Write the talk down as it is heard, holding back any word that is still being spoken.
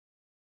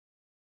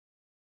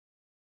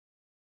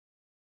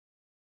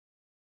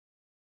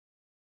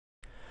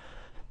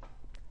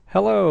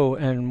Hello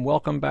and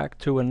welcome back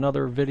to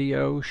another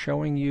video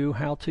showing you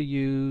how to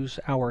use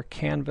our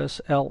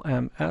Canvas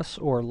LMS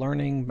or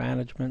Learning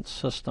Management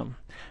System.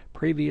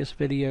 Previous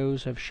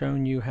videos have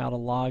shown you how to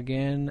log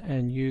in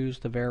and use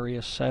the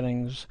various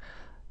settings,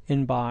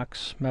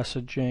 inbox,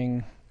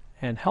 messaging,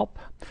 and help.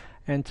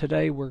 And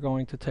today we're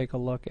going to take a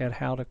look at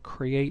how to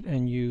create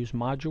and use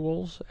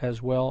modules,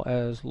 as well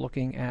as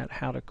looking at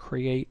how to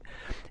create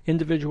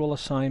individual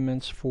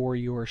assignments for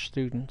your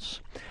students.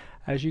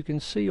 As you can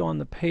see on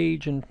the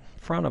page in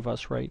front of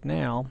us right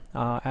now,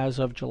 as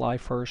of July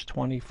 1st,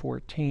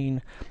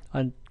 2014,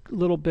 a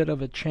little bit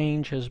of a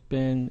change has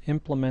been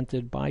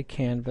implemented by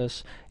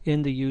Canvas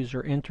in the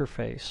user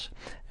interface.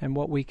 And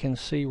what we can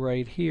see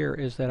right here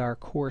is that our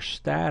course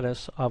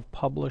status of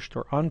published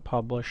or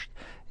unpublished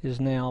is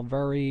now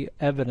very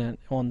evident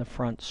on the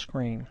front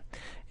screen.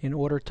 In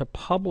order to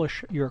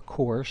publish your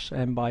course,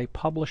 and by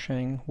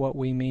publishing what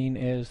we mean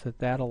is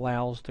that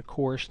allows the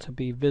course to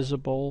be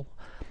visible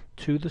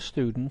to the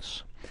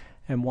students,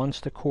 and once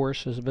the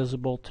course is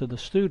visible to the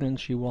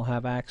students, you will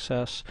have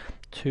access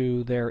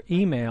to their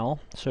email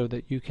so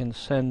that you can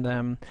send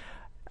them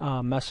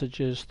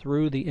messages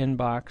through the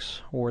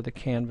inbox or the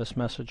Canvas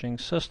messaging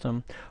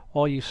system.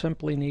 All you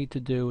simply need to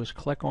do is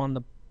click on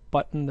the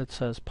button that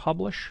says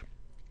Publish,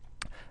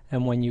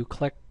 and when you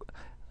click,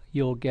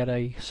 you'll get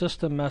a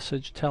system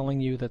message telling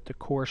you that the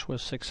course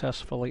was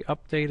successfully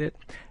updated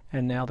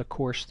and now the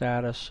course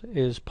status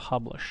is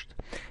published.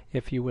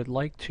 If you would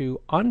like to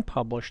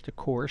unpublish the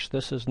course,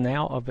 this is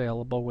now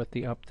available with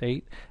the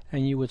update,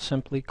 and you would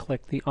simply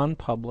click the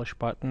Unpublish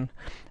button,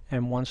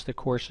 and once the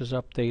course is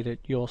updated,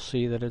 you'll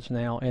see that it's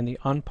now in the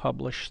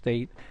unpublished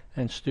state,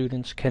 and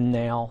students can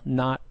now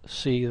not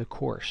see the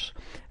course,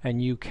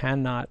 and you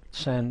cannot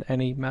send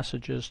any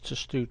messages to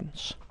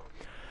students.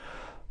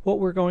 What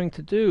we're going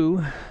to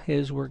do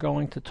is we're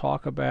going to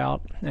talk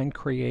about and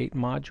create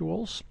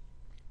modules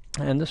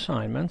and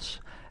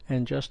assignments.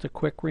 And just a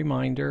quick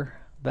reminder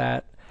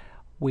that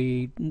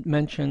we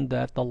mentioned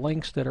that the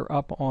links that are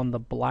up on the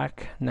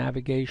black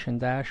navigation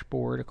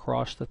dashboard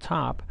across the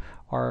top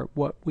are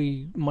what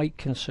we might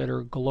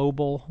consider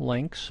global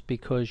links,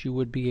 because you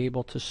would be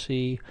able to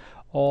see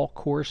all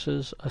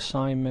courses,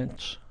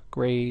 assignments,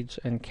 grades,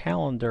 and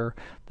calendar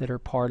that are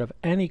part of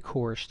any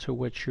course to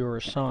which you're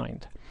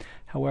assigned.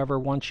 However,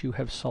 once you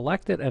have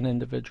selected an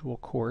individual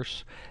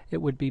course, it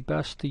would be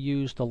best to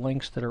use the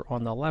links that are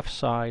on the left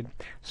side,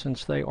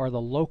 since they are the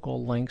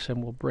local links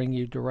and will bring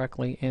you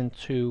directly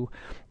into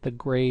the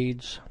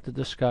grades, the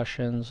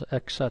discussions,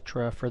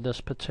 etc. for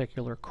this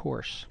particular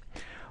course.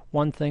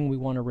 One thing we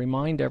want to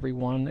remind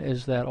everyone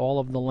is that all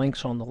of the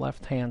links on the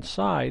left-hand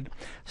side,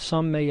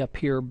 some may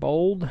appear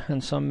bold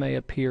and some may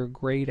appear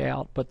grayed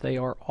out, but they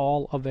are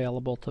all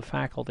available to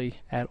faculty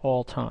at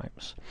all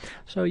times.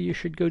 So you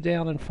should go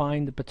down and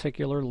find the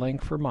particular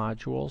link for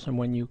modules, and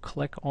when you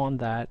click on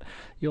that,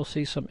 you'll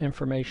see some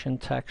information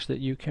text that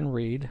you can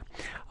read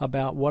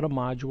about what a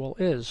module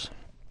is.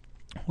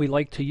 We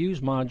like to use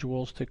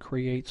modules to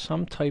create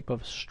some type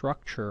of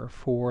structure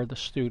for the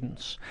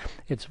students.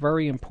 It's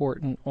very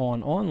important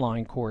on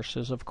online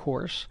courses, of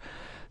course,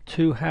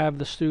 to have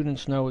the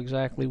students know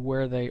exactly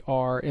where they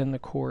are in the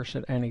course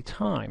at any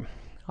time.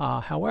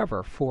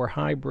 However, for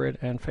hybrid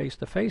and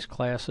face-to-face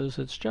classes,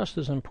 it's just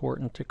as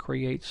important to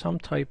create some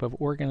type of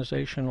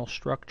organizational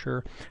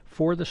structure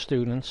for the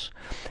students,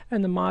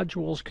 and the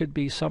modules could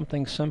be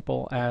something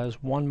simple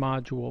as one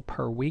module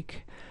per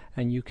week,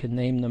 and you can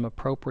name them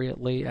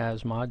appropriately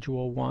as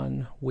Module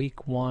 1,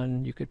 Week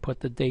 1. You could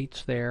put the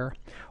dates there,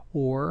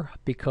 or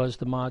because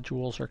the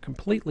modules are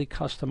completely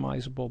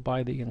customizable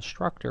by the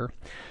instructor,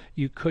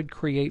 you could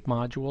create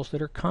modules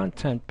that are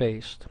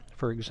content-based.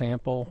 For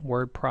example,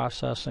 word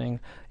processing,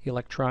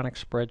 electronic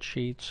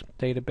spreadsheets,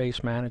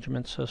 database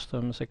management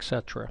systems,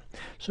 etc.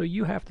 So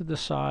you have to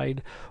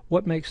decide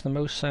what makes the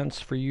most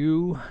sense for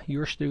you,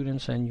 your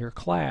students, and your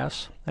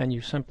class, and you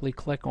simply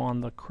click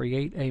on the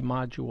Create a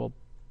Module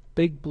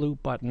big blue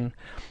button,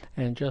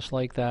 and just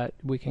like that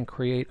we can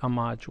create a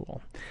module.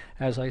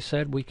 As I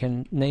said, we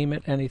can name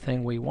it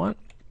anything we want,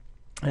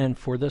 and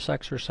for this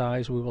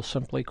exercise we will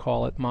simply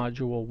call it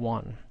Module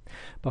 1.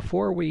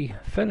 Before we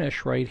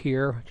finish right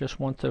here, just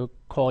want to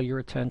call your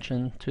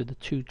attention to the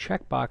two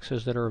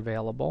checkboxes that are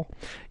available.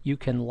 You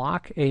can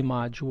lock a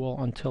module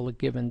until a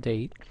given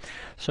date,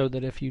 so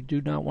that if you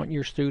do not want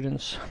your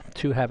students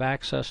to have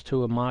access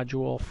to a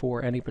module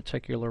for any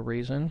particular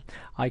reason,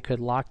 I could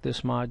lock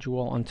this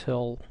module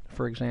until,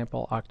 for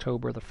example,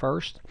 October the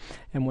 1st,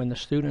 and when the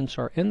students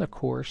are in the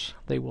course,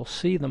 they will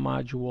see the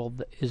module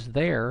that is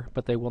there,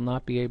 but they will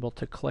not be able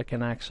to click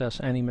and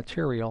access any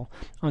material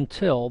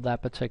until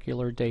that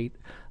particular date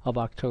of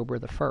October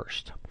the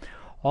 1st.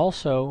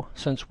 Also,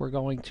 since we're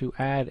going to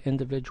add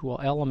individual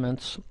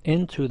elements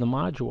into the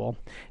module,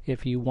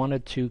 if you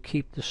wanted to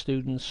keep the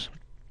students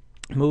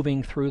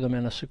moving through them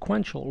in a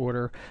sequential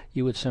order,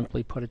 you would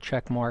simply put a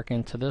check mark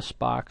into this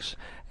box,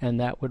 and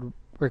that would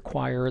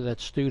require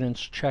that students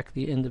check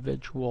the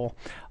individual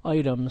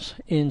items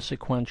in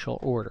sequential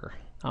order.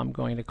 I'm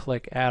going to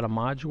click Add a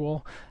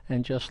Module,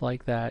 and just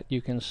like that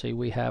you can see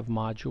we have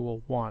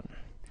Module 1.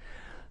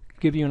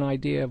 Give you an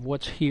idea of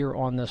what's here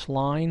on this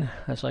line.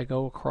 As I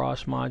go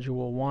across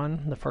Module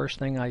 1, the first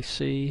thing I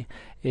see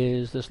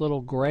is this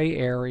little gray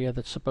area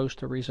that's supposed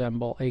to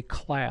resemble a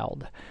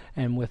cloud,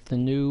 and with the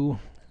new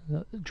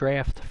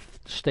draft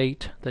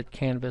state that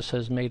Canvas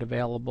has made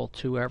available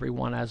to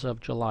everyone as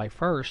of July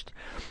 1st,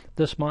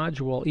 this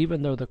module,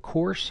 even though the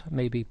course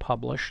may be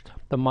published,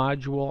 the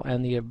module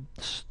and the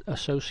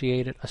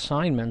associated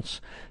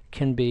assignments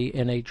can be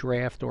in a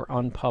draft or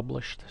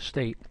unpublished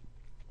state.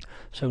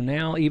 So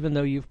now, even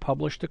though you've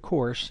published a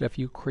course, if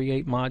you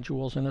create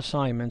modules and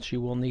assignments,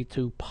 you will need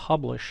to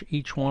publish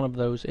each one of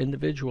those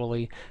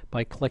individually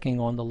by clicking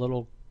on the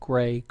little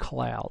gray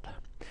cloud.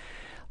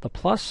 The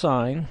plus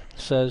sign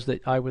says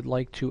that I would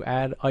like to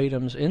add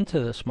items into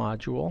this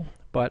module,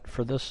 but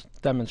for this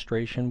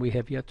demonstration we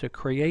have yet to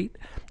create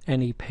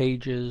any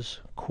pages,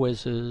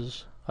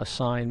 quizzes,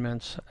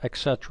 assignments,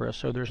 etc.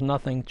 So there's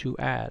nothing to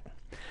add.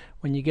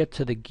 When you get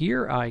to the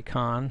gear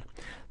icon,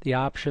 the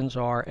options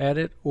are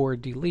edit or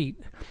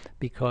delete,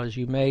 because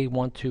you may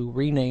want to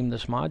rename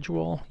this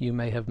module, you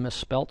may have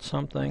misspelt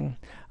something,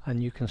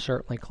 and you can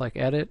certainly click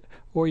edit,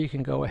 or you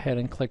can go ahead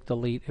and click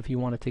delete if you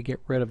wanted to get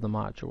rid of the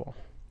module.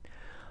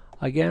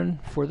 Again,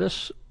 for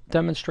this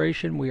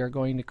demonstration we are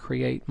going to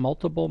create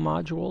multiple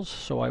modules,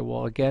 so I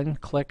will again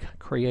click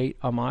create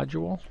a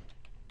module.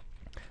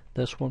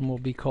 This one will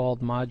be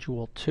called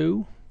Module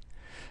 2.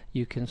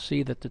 You can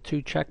see that the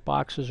two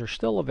checkboxes are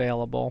still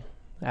available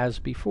as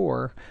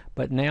before,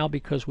 but now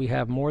because we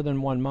have more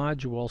than one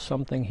module,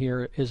 something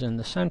here is in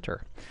the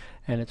center.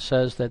 And it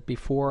says that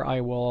before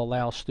I will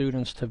allow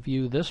students to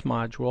view this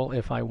module,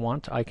 if I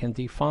want, I can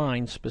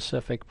define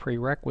specific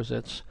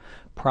prerequisites,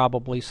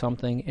 probably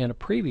something in a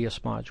previous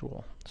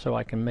module. So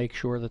I can make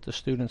sure that the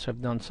students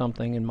have done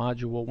something in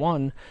Module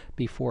 1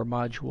 before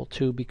Module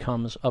 2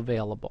 becomes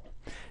available.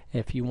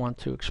 If you want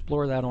to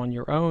explore that on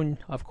your own,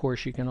 of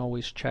course you can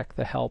always check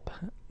the help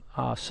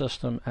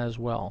system as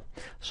well.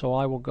 So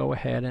I will go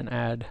ahead and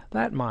add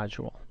that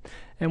module,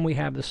 and we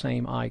have the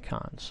same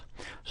icons.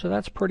 So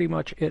that's pretty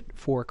much it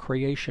for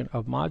creation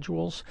of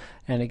modules,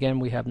 and again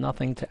we have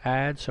nothing to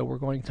add, so we're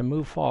going to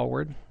move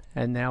forward,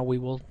 and now we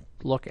will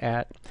look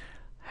at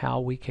how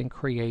we can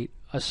create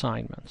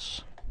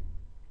assignments.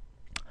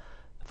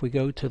 If we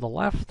go to the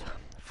left,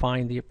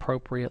 find the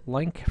appropriate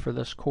link for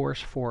this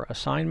course for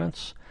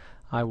assignments.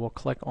 I will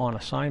click on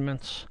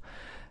assignments,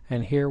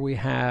 and here we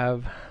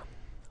have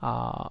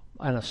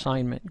an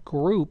assignment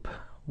group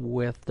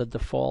with the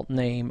default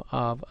name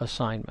of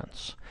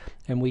assignments,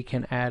 and we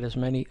can add as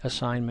many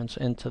assignments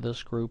into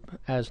this group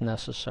as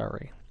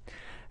necessary.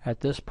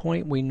 At this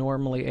point we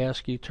normally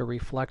ask you to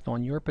reflect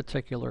on your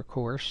particular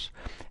course,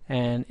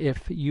 and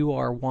if you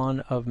are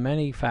one of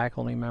many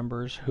faculty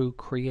members who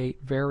create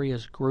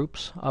various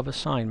groups of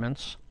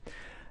assignments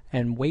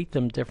and weight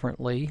them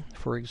differently,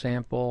 for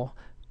example,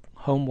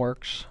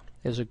 homeworks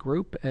is a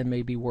group and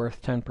may be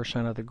worth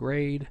 10% of the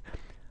grade.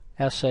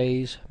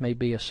 Essays may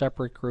be a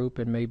separate group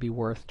and may be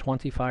worth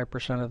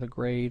 25% of the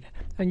grade,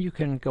 and you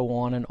can go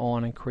on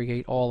and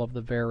create all of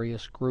the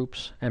various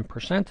groups and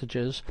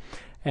percentages.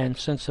 And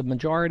since the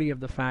majority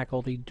of the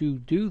faculty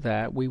do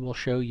that, we will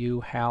show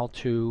you how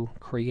to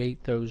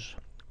create those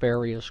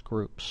various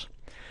groups.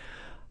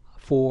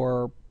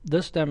 For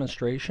this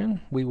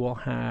demonstration, we will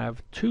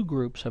have two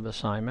groups of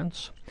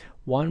assignments.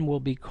 One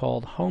will be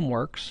called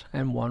homeworks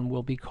and one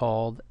will be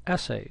called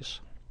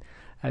essays.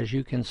 As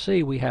you can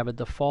see, we have a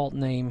default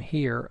name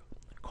here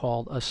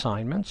called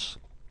assignments.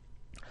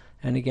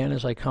 And again,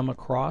 as I come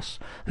across,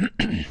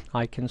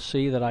 I can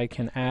see that I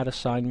can add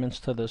assignments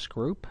to this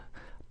group,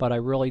 but I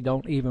really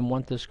don't even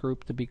want this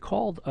group to be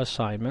called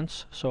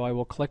assignments, so I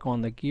will click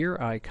on the gear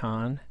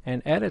icon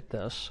and edit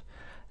this,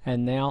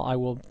 and now I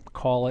will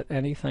call it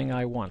anything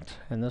I want.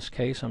 In this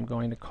case, I'm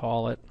going to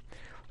call it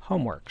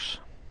homeworks.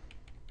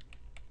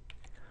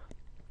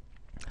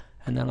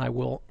 And then I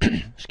will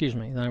excuse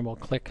me, then I will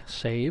click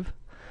save,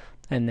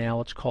 and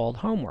now it's called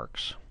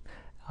homeworks.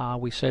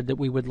 We said that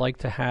we would like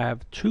to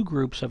have two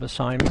groups of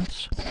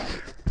assignments.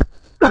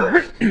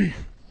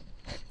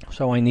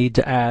 So I need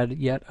to add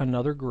yet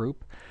another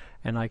group,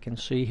 and I can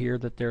see here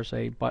that there's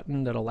a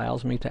button that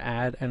allows me to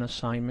add an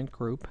assignment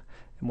group,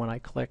 and when I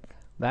click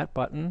that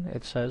button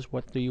it says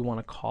what do you want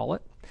to call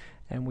it,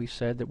 and we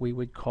said that we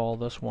would call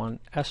this one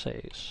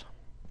essays,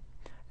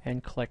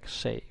 and click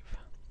save.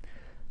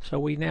 So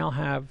we now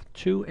have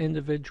two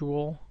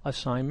individual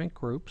assignment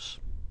groups,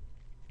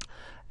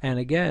 and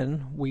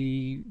again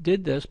we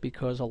did this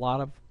because a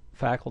lot of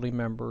faculty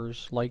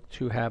members like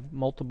to have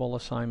multiple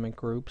assignment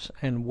groups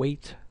and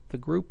weight the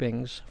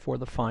groupings for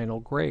the final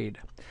grade.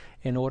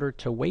 In order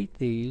to weight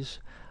these,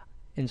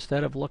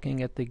 instead of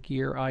looking at the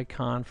gear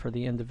icon for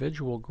the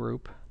individual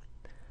group,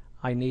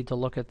 I need to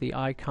look at the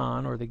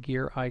icon or the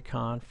gear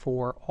icon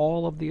for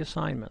all of the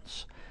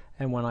assignments.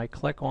 And when I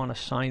click on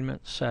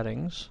assignment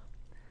settings,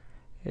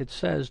 it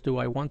says, do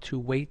I want to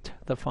weight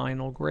the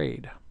final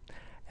grade?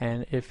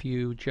 And if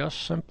you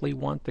just simply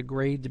want the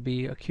grade to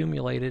be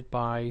accumulated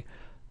by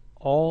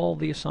all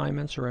the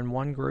assignments are in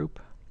one group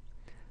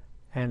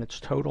and it's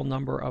total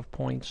number of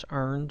points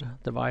earned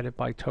divided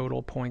by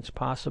total points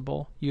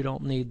possible, you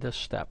don't need this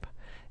step.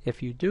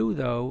 If you do,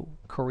 though,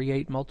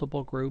 create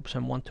multiple groups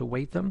and want to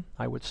weight them,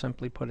 I would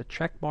simply put a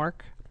check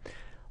mark.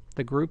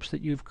 The groups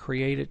that you've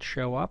created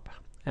show up,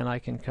 and I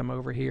can come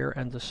over here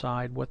and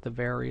decide what the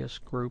various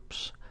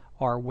groups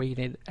are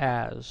weighted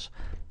as.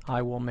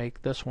 I will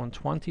make this one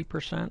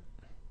 20%, and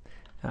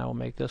I will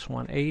make this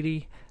one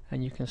 80%,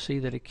 and you can see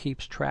that it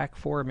keeps track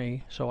for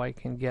me so I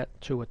can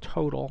get to a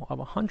total of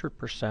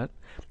 100%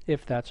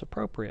 if that's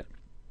appropriate.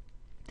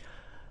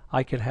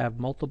 I could have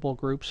multiple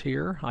groups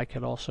here. I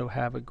could also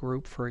have a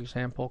group, for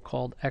example,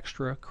 called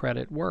extra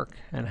credit work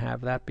and have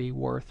that be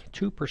worth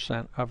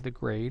 2% of the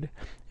grade,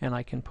 and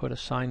I can put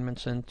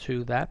assignments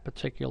into that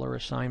particular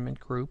assignment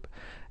group,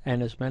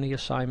 and as many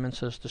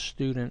assignments as the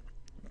student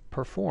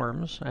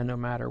performs, and no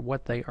matter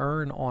what they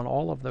earn on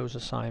all of those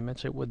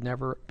assignments, it would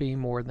never be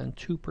more than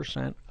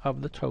 2%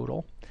 of the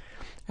total.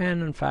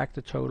 And in fact,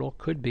 the total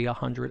could be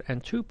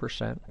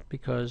 102%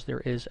 because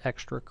there is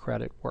extra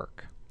credit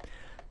work.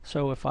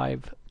 So if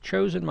I've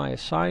chosen my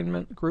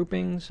assignment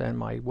groupings and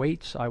my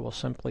weights, I will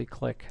simply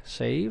click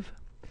Save.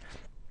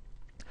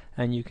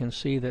 And you can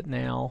see that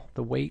now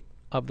the weight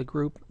of the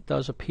group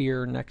does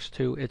appear next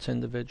to its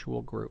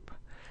individual group.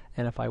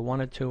 And if I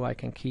wanted to, I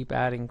can keep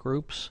adding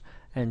groups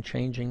and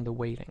changing the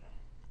weighting.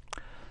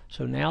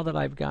 So now that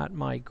I've got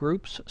my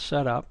groups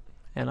set up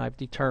and I've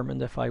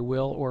determined if I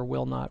will or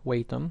will not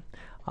weight them,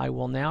 I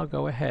will now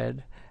go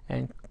ahead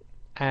and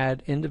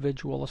add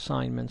individual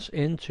assignments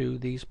into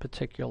these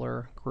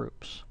particular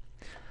groups.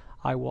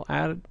 I will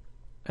add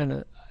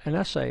an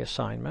essay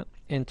assignment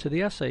into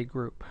the essay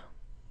group.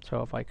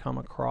 So if I come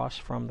across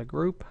from the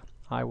group,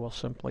 I will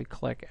simply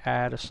click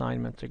Add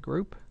Assignment to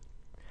Group,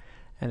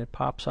 and it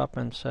pops up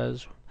and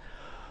says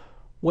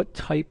what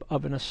type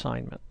of an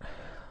assignment.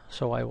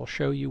 So I will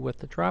show you with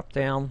the drop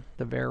down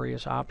the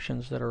various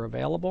options that are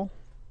available.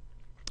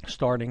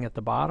 Starting at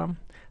the bottom,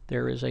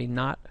 there is a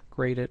not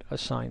graded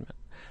assignment.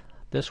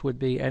 This would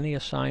be any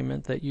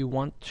assignment that you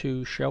want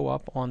to show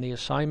up on the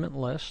assignment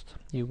list.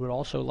 You would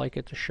also like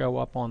it to show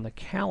up on the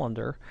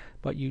calendar,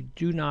 but you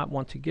do not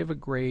want to give a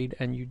grade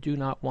and you do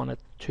not want it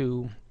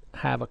to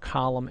have a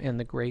column in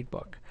the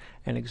gradebook.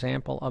 An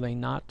example of a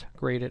not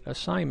graded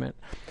assignment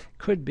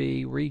could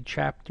be read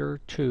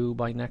chapter 2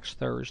 by next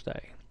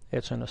Thursday.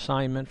 It's an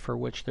assignment for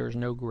which there's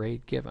no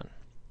grade given.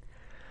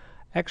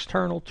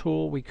 External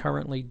tool we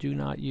currently do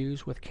not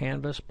use with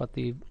Canvas, but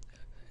the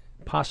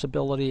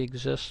possibility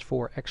exists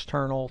for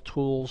external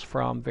tools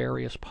from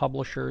various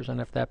publishers, and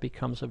if that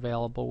becomes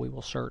available, we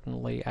will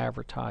certainly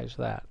advertise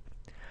that.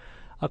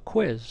 A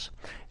quiz.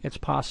 It's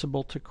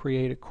possible to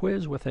create a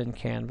quiz within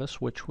Canvas,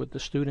 which the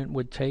student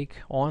would take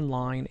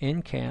online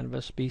in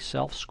Canvas, be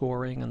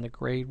self-scoring, and the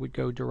grade would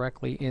go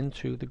directly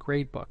into the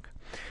gradebook.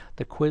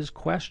 The quiz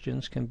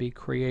questions can be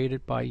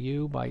created by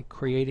you by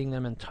creating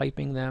them and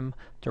typing them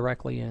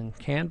directly in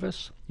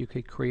Canvas. You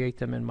could create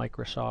them in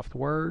Microsoft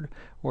Word,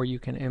 or you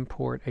can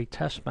import a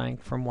test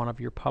bank from one of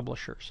your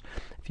publishers.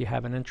 If you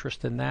have an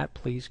interest in that,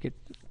 please get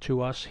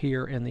to us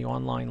here in the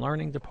online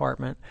learning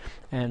department,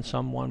 and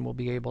someone will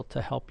be able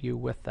to help you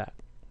with that.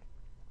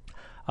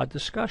 A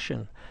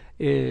discussion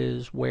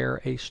is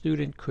where a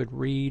student could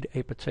read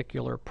a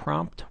particular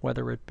prompt,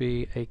 whether it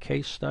be a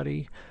case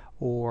study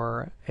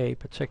or a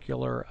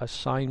particular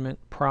assignment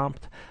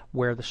prompt,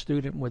 where the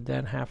student would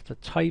then have to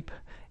type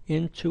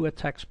into a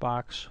text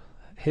box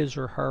his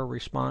or her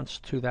response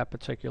to that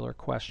particular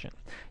question.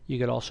 You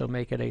could also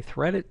make it a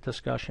threaded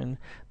discussion,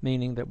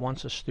 meaning that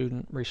once a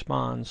student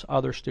responds,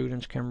 other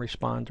students can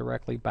respond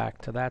directly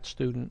back to that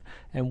student,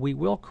 and we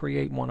will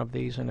create one of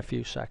these in a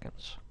few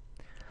seconds.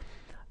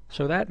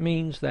 So that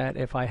means that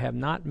if I have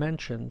not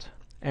mentioned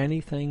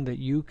anything that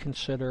you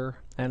consider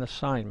an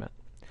assignment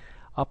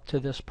up to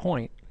this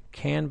point,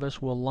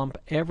 Canvas will lump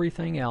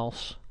everything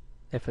else.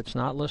 If it's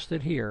not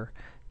listed here,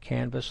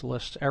 Canvas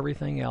lists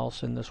everything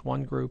else in this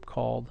one group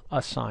called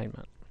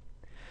assignment.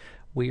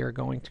 We are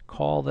going to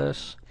call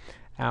this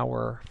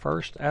our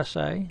first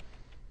essay,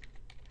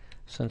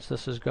 since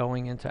this is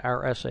going into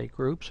our essay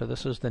group. So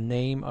this is the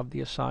name of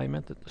the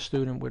assignment that the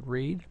student would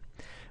read.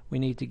 We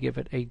need to give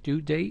it a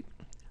due date,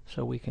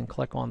 so we can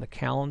click on the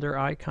calendar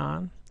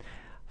icon,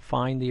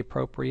 find the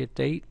appropriate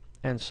date,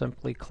 and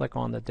simply click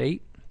on the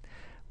date.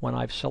 When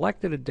I've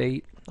selected a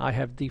date, I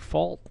have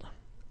default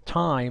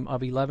time of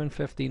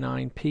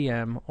 11:59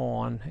 p.m.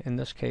 on, in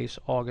this case,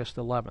 August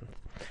 11th.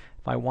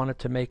 If I wanted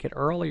to make it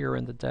earlier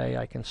in the day,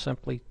 I can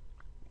simply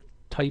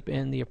type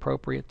in the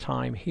appropriate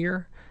time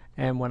here,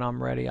 and when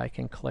I'm ready, I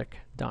can click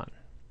Done.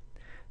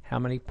 How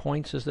many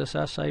points is this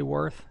essay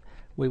worth?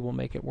 We will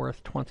make it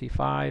worth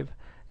 25,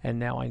 and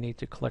now I need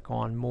to click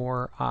on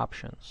More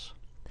Options.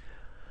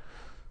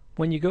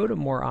 When you go to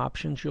More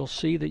Options, you'll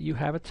see that you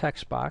have a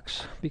text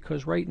box,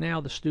 because right now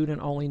the student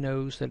only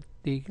knows that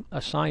the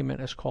assignment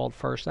is called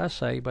First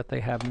Essay, but they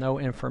have no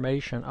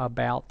information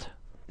about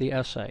the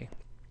essay.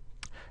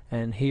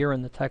 And here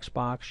in the text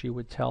box, you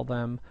would tell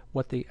them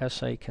what the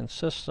essay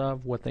consists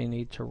of, what they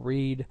need to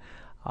read,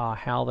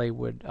 how they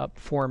would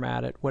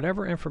format it.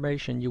 Whatever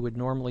information you would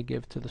normally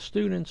give to the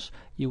students,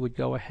 you would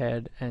go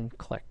ahead and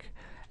click.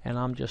 And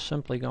I'm just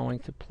simply going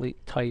to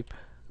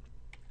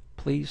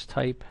please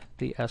type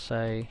the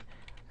essay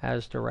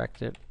as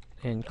directed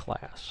in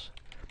class.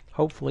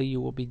 Hopefully you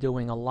will be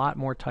doing a lot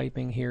more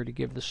typing here to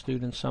give the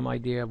students some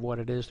idea of what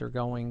it is they're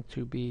going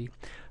to be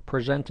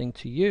presenting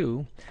to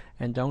you.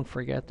 And don't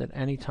forget that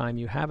anytime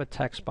you have a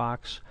text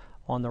box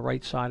on the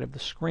right side of the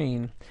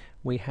screen,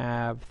 we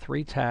have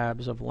 3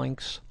 tabs of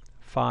links,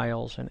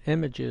 files, and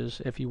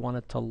images if you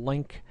wanted to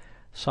link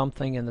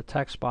something in the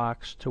text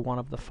box to one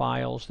of the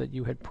files that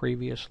you had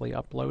previously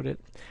uploaded,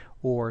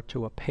 or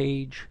to a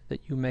page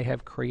that you may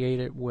have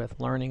created with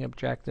learning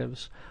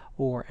objectives,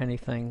 or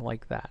anything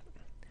like that.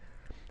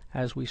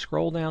 As we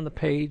scroll down the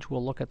page,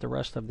 we'll look at the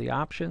rest of the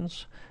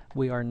options.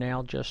 We are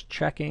now just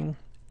checking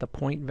the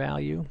point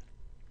value,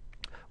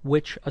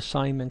 which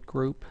assignment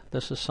group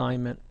this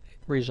assignment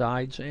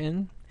resides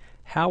in.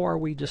 How are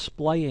we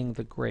displaying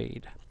the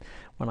grade?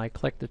 When I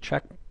click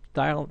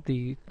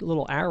the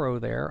little arrow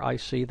there, I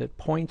see that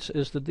points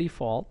is the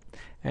default,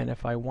 and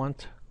if I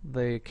want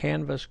the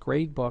Canvas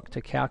gradebook to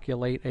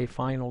calculate a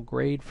final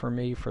grade for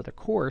me for the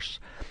course,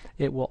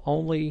 it will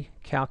only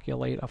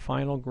calculate a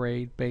final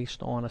grade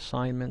based on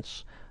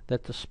assignments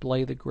that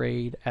display the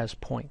grade as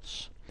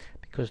points,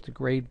 because the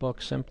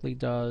gradebook simply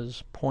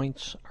does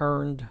points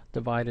earned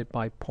divided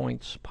by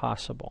points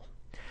possible.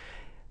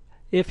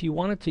 If you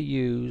wanted to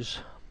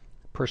use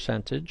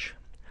percentage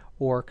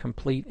or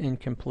complete,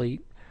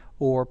 incomplete,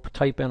 or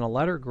type in a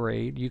letter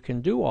grade, you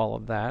can do all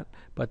of that,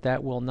 but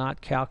that will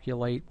not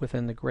calculate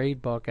within the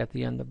gradebook at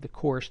the end of the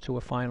course to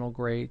a final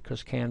grade,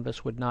 because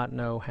Canvas would not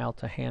know how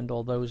to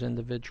handle those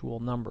individual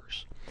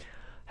numbers.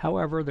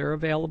 However, they're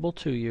available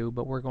to you,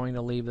 but we're going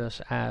to leave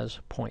this as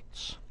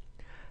points.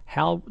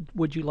 How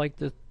would you like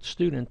the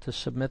student to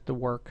submit the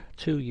work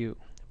to you?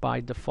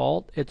 By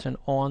default, it's an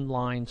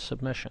online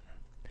submission.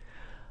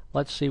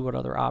 Let's see what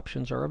other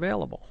options are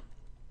available.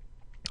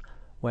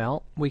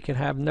 Well, we can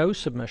have no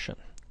submission.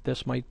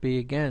 This might be,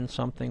 again,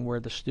 something where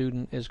the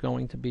student is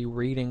going to be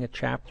reading a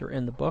chapter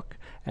in the book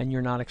and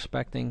you're not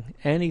expecting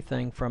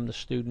anything from the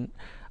student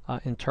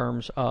in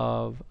terms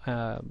of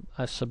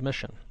a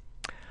submission.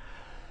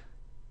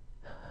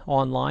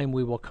 Online,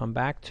 we will come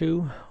back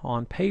to.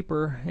 On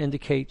paper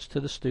indicates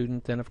to the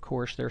student, then of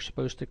course they're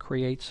supposed to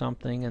create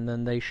something, and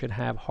then they should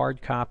have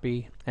hard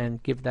copy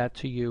and give that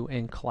to you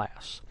in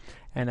class.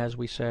 And as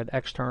we said,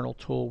 external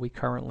tool we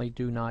currently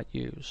do not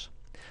use.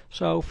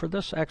 So for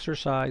this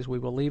exercise, we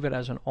will leave it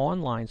as an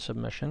online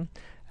submission,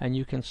 and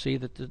you can see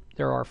that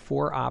there are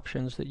 4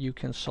 options that you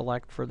can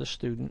select for the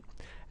student,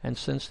 and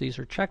since these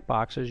are check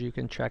boxes, you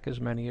can check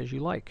as many as you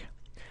like.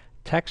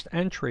 Text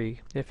entry,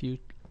 if you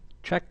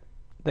check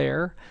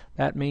there,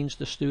 that means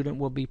the student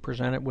will be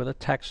presented with a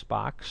text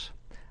box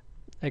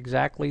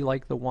exactly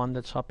like the one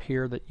that's up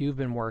here that you've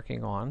been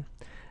working on,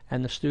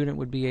 and the student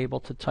would be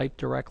able to type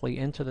directly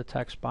into the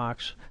text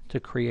box to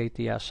create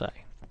the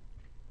essay.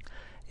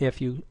 If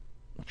you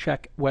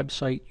check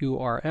website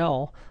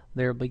URL,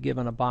 they'll be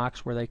given a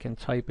box where they can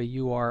type a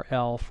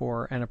URL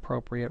for an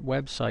appropriate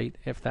website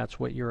if that's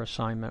what your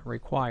assignment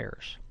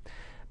requires.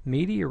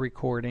 Media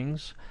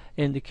recordings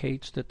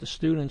indicates that the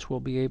students will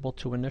be able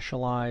to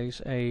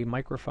initialize a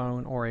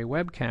microphone or a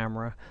web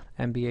camera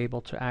and be able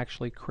to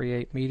actually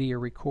create media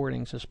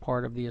recordings as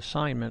part of the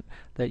assignment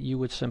that you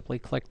would simply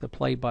click the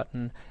play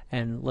button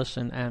and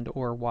listen and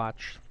or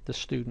watch the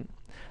student.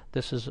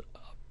 This is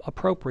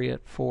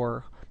appropriate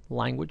for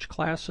language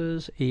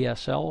classes,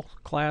 ESL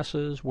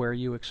classes, where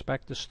you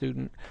expect the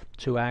student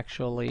to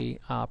actually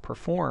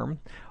perform,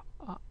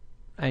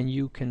 and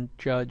you can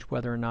judge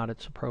whether or not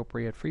it's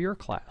appropriate for your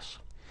class.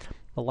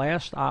 The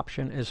last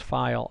option is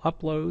file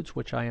uploads,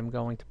 which I am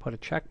going to put a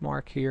check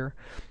mark here.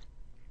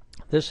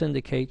 This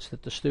indicates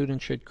that the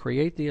student should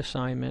create the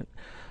assignment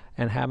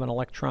and have an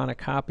electronic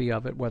copy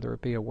of it, whether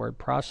it be a word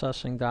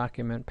processing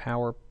document,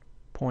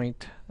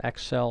 PowerPoint,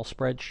 Excel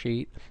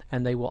spreadsheet,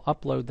 and they will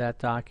upload that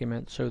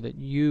document so that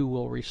you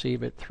will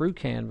receive it through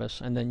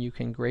Canvas, and then you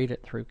can grade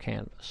it through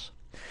Canvas.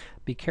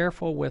 Be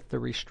careful with the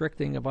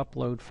restricting of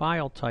upload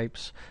file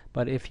types,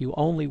 but if you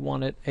only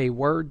wanted a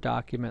Word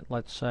document,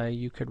 let's say,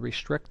 you could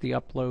restrict the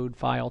upload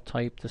file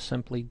type to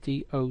simply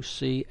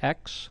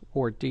docx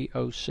or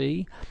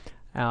doc,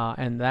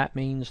 and that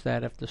means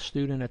that if the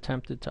student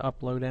attempted to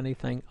upload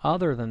anything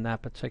other than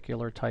that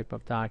particular type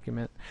of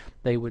document,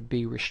 they would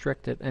be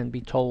restricted and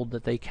be told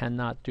that they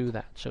cannot do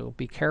that. So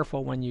be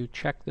careful when you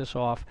check this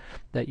off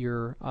that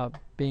you're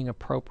being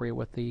appropriate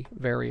with the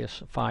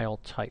various file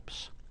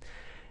types.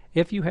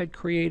 If you had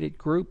created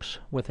groups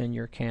within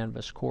your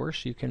Canvas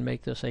course, you can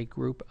make this a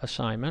group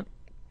assignment.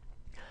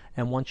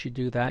 And once you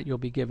do that, you'll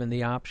be given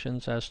the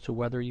options as to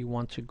whether you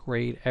want to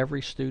grade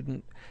every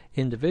student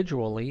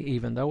individually,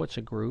 even though it's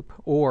a group,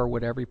 or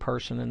would every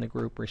person in the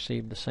group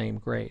receive the same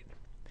grade.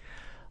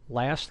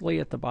 Lastly,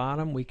 at the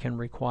bottom, we can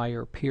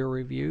require peer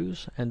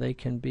reviews, and they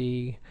can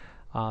be,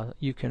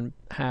 you can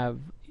have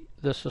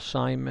this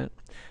assignment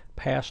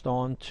passed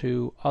on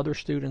to other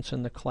students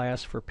in the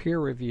class for peer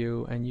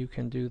review, and you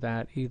can do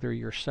that either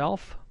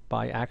yourself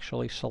by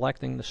actually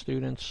selecting the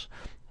students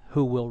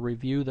who will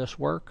review this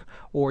work,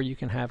 or you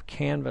can have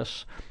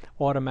Canvas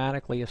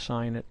automatically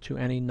assign it to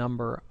any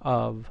number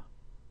of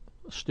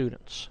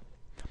students.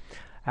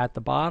 At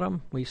the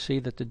bottom we see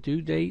that the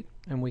due date,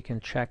 and we can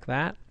check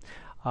that.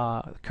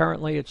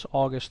 Currently it's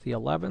August the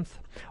 11th.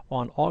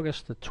 On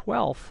August the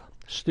 12th,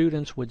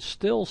 students would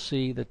still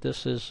see that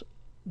this is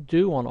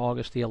due on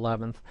August the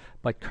 11th,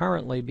 but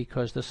currently,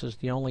 because this is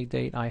the only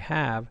date I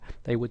have,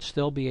 they would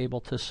still be able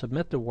to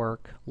submit the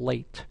work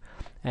late.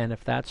 And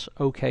if that's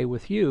okay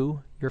with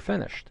you, you're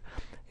finished.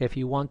 If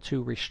you want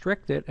to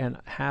restrict it and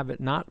have it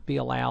not be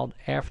allowed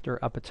after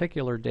a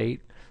particular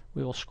date,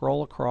 we will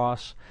scroll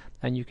across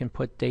and you can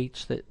put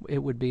dates that it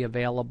would be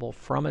available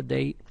from a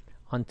date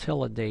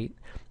until a date,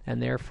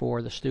 and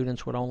therefore the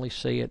students would only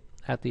see it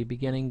at the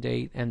beginning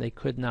date and they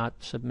could not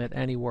submit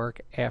any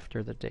work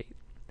after the date.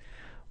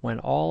 When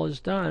all is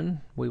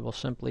done, we will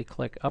simply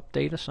click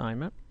Update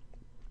Assignment.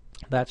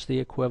 That's the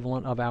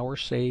equivalent of our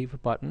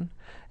Save button,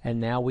 and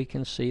now we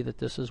can see that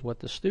this is what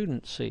the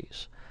student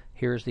sees.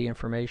 Here's the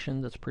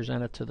information that's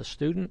presented to the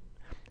student,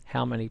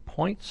 how many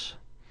points,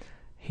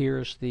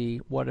 here's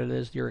what it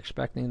is you're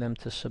expecting them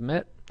to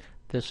submit,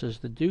 this is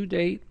the due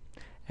date,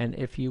 and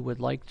if you would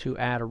like to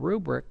add a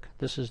rubric,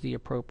 this is the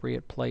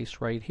appropriate place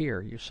right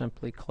here. You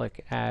simply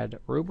click Add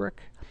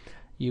Rubric.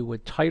 You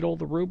would title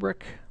the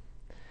rubric,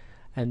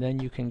 and then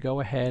you can go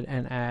ahead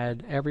and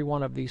add. Every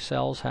one of these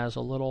cells has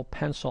a little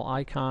pencil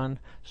icon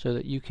so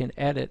that you can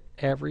edit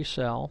every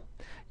cell.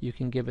 You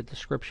can give a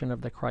description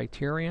of the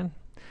criterion.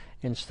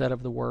 Instead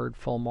of the word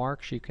full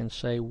marks, you can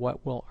say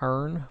what will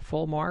earn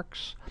full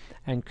marks.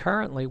 And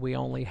currently we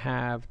only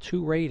have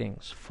 2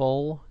 ratings,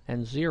 full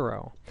and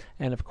 0.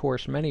 And of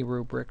course many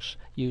rubrics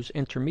use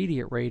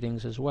intermediate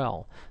ratings as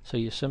well. So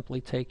you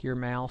simply take your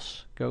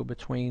mouse, go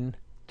between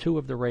 2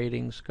 of the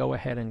ratings, go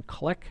ahead and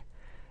click,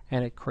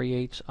 and it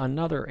creates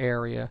another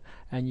area,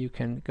 and you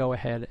can go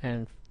ahead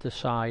and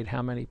decide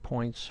how many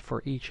points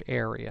for each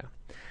area.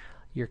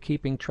 You're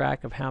keeping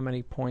track of how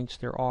many points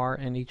there are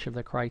in each of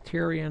the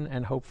criterion,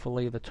 and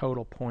hopefully the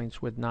total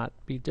points would not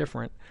be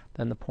different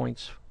than the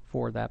points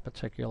for that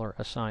particular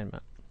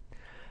assignment.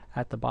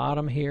 At the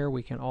bottom here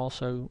we can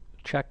also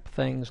check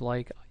things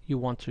like you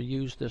want to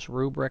use this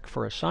rubric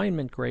for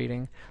assignment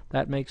grading.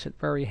 That makes it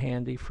very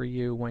handy for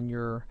you when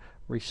you're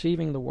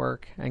receiving the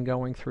work and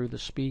going through the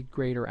speed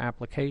grader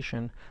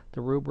application.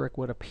 The rubric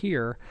would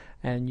appear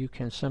and you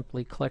can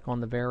simply click on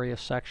the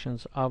various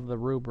sections of the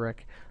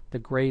rubric. The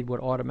grade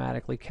would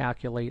automatically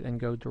calculate and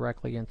go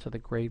directly into the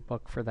grade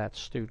book for that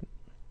student.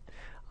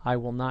 I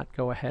will not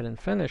go ahead and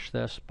finish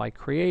this by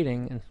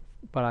creating,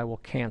 but I will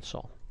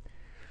cancel.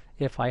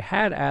 If I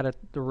had added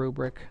the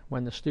rubric,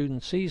 when the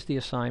student sees the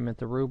assignment,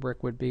 the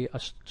rubric would be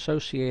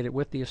associated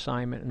with the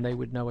assignment and they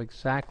would know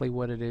exactly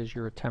what it is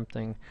you're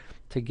attempting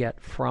to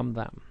get from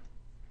them.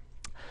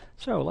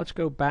 So let's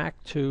go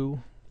back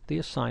to the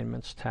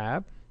Assignments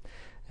tab,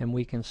 and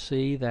we can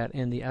see that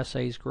in the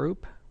Essays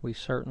group we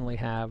certainly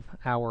have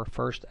our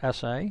first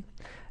essay,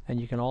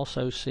 and you can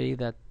also see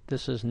that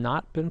this has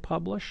not been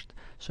published,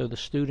 so the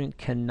student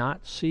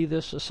cannot see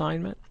this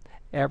assignment.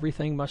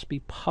 Everything must be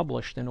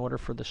published in order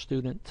for the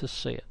student to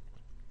see it.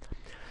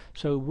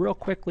 So real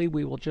quickly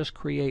we will just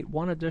create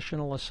one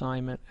additional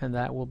assignment, and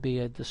that will be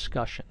a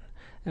discussion,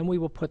 and we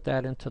will put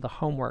that into the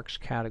Homeworks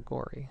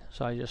category.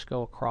 So I just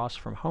go across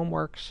from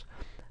Homeworks,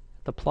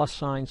 the plus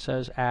sign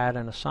says Add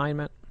an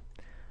Assignment,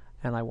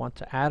 and I want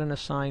to add an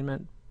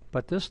assignment,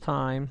 but this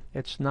time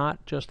it's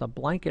not just a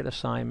blanket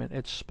assignment,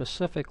 it's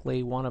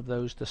specifically one of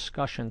those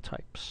discussion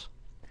types.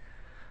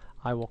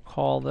 I will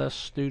call this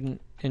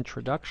Student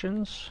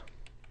Introductions.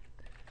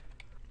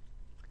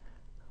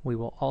 We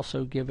will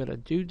also give it a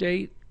due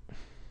date.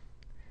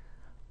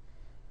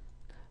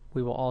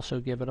 We will also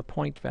give it a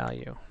point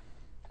value.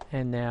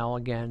 And now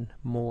again,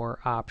 more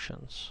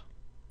options.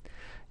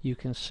 You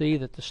can see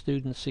that the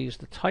student sees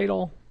the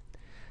title.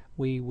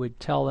 We would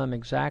tell them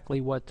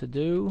exactly what to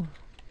do.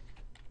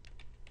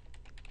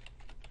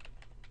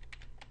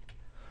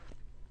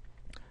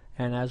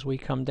 And as we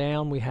come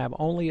down, we have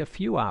only a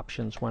few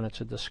options when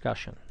it's a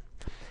discussion.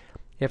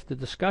 If the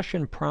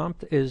discussion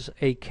prompt is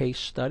a case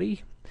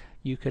study,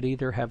 you could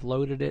either have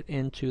loaded it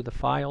into the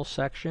File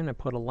section and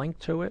put a link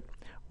to it,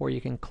 or you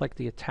can click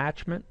the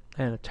attachment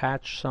and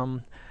attach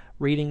some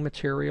reading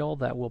material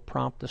that will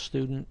prompt the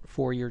student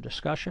for your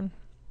discussion.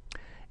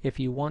 If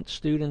you want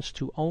students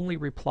to only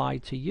reply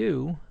to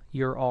you,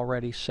 you're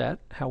already set.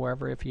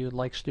 However, if you'd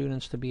like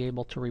students to be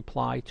able to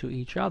reply to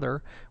each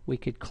other, we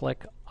could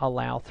click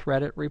Allow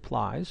Threaded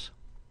Replies.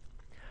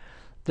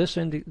 This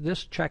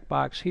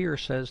checkbox here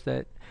says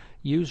that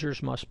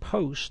users must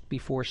post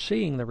before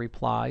seeing the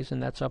replies,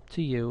 and that's up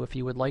to you. If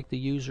you would like the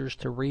users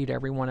to read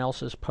everyone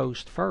else's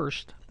post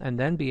first and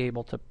then be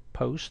able to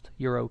post,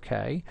 you're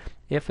okay.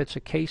 If it's a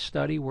case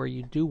study where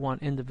you do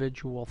want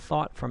individual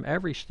thought from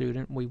every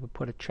student, we would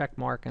put a check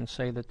mark and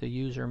say that the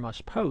user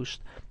must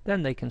post,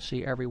 then they can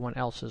see everyone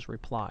else's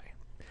reply.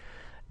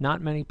 Not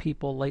many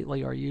people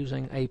lately are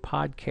using a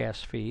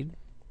podcast feed,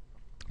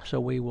 so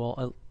we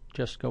will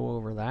just go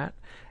over that.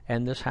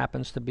 And this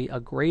happens to be a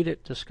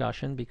graded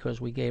discussion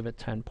because we gave it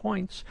 10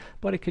 points,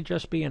 but it could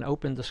just be an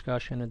open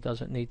discussion. It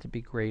doesn't need to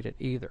be graded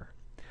either.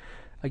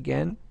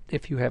 Again,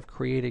 if you have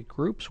created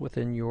groups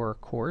within your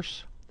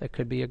course, that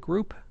could be a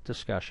group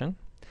discussion.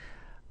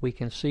 We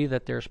can see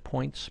that there's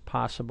points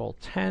possible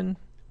 10.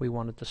 We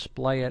want to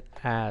display it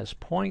as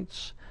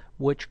points.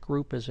 Which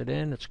group is it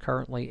in? It's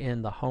currently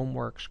in the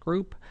homeworks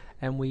group,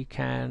 and we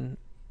can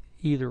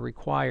either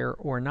require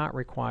or not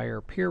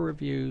require peer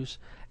reviews.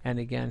 And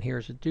again,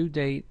 here's a due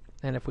date,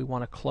 and if we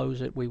want to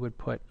close it, we would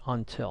put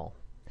until.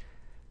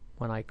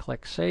 When I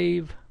click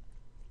save,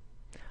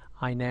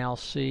 I now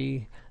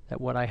see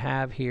that what I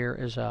have here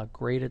is a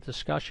graded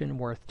discussion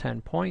worth 10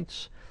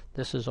 points.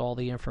 This is all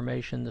the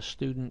information the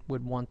student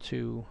would want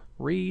to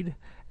read,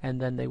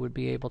 and then they would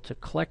be able to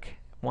click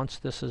once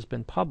this has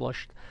been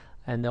published,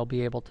 and they'll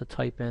be able to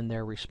type in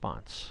their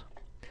response.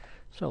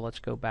 So let's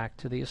go back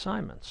to the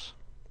assignments.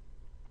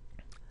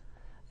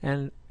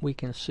 And we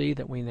can see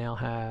that we now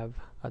have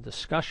a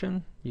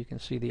discussion. You can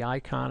see the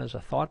icon is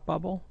a thought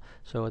bubble.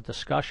 So a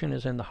discussion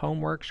is in the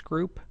homeworks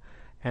group.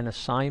 An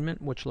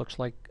assignment, which looks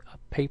like a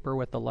paper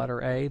with the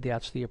letter A,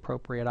 that's the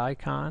appropriate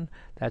icon.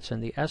 That's in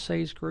the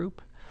essays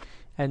group.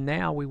 And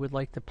now we would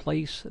like to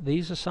place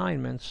these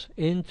assignments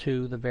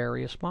into the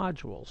various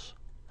modules.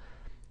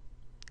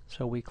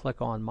 So we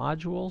click on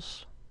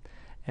modules,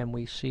 and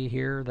we see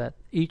here that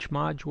each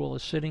module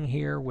is sitting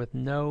here with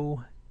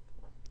no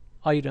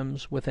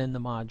items within the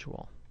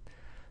module.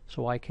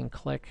 So I can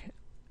click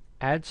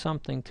add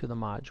something to the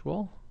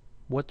module.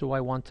 What do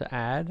I want to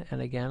add? And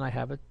again, I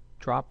have a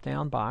drop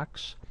down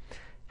box.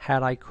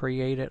 Had I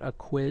created a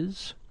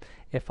quiz,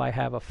 if I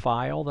have a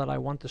file that I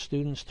want the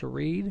students to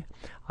read,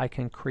 I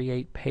can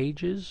create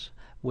pages,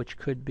 which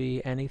could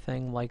be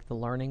anything like the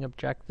learning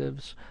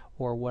objectives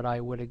or what I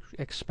would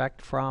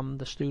expect from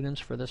the students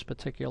for this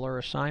particular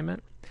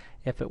assignment.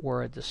 If it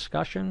were a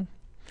discussion,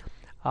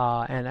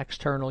 and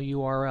external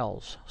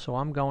URLs. So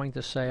I'm going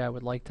to say I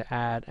would like to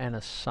add an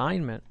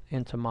assignment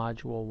into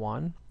Module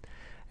 1,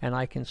 and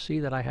I can see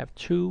that I have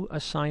 2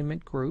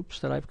 assignment groups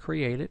that I've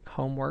created,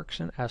 homeworks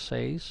and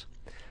essays,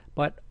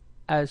 but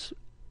as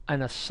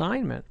an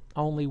assignment,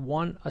 only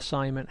one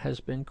assignment has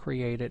been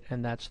created,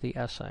 and that's the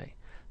essay.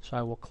 So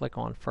I will click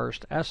on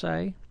First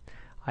Essay.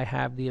 I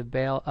have the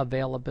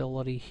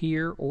availability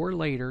here or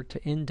later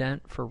to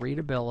indent for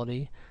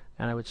readability,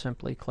 and I would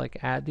simply click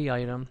Add the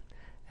Item,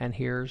 and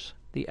here's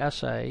the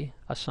essay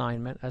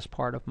assignment as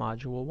part of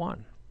Module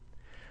 1.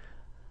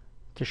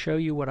 To show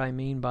you what I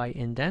mean by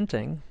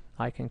indenting,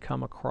 I can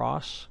come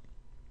across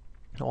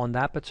on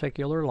that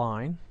particular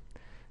line,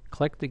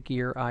 click the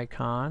gear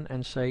icon,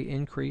 and say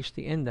increase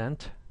the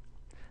indent,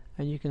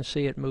 and you can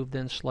see it moved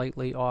in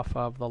slightly off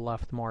of the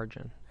left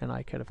margin, and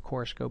I could of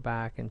course go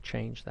back and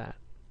change that.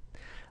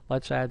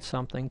 Let's add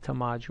something to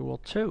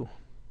Module 2.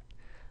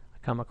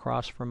 I come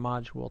across from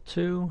Module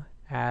 2,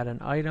 add an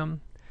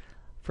item.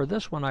 For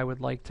this one, I would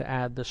like to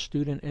add the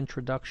student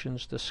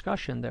introductions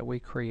discussion that we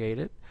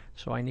created.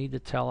 So I need to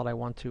tell it I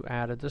want to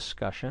add a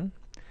discussion.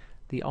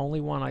 The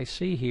only one I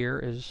see here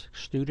is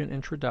student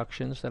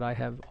introductions that I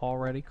have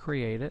already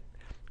created.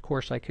 Of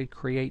course, I could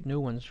create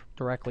new ones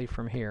directly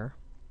from here.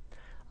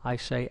 I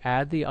say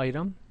add the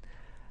item,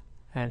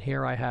 and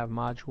here I have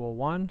Module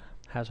 1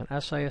 has an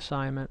essay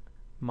assignment.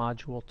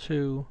 Module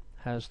 2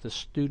 has the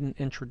student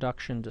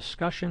introduction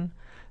discussion.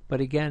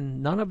 But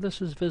again, none of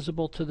this is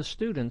visible to the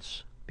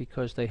students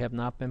because they have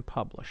not been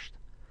published.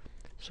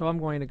 So I'm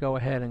going to go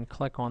ahead and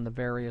click on the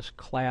various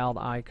cloud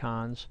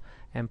icons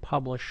and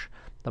publish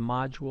the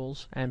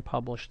modules and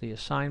publish the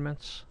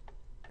assignments.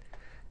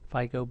 If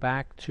I go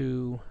back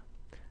to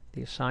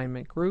the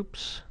assignment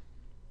groups,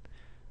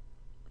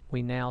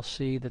 we now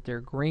see that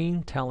they're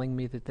green, telling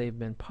me that they've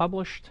been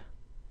published.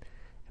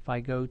 If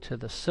I go to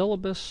the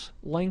syllabus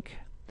link,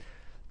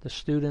 the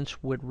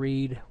students would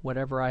read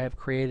whatever I have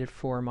created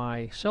for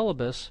my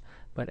syllabus,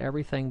 but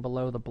everything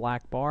below the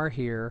black bar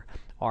here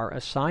are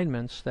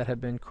assignments that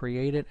have been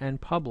created and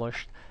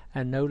published.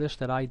 And notice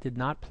that I did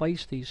not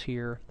place these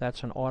here.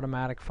 That's an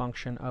automatic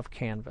function of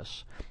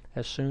Canvas.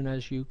 As soon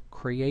as you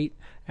create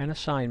an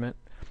assignment,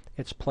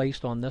 it's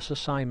placed on this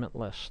assignment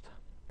list.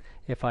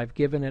 If I've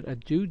given it a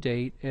due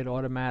date, it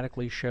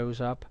automatically shows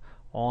up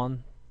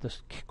on the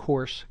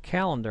course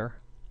calendar.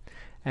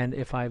 And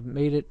if I've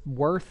made it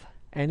worth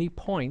any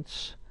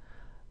points,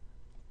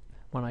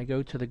 when I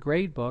go to the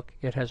gradebook,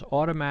 it has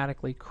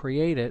automatically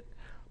created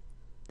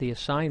the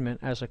assignment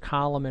as a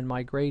column in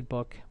my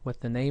gradebook with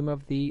the name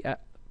of the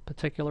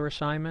particular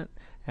assignment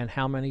and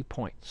how many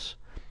points.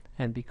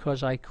 And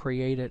because I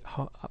created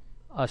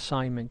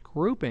assignment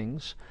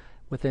groupings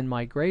within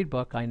my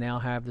gradebook, I now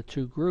have the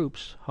 2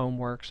 groups,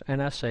 homeworks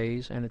and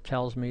essays, and it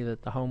tells me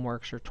that the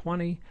homeworks are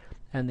 20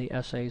 and the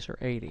essays are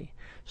 80.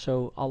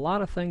 So a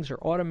lot of things are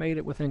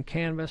automated within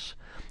Canvas,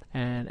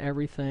 and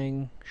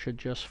everything should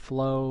just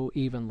flow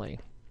evenly.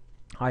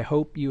 I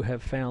hope you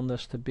have found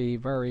this to be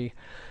very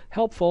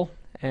helpful,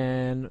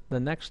 and the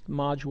next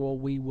module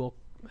we will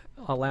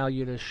allow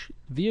you to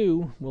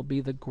view will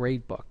be the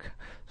gradebook.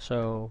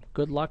 So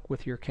good luck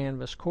with your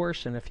Canvas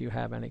course, and if you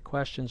have any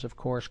questions, of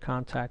course,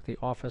 contact the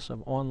Office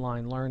of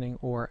Online Learning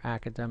or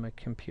Academic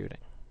Computing.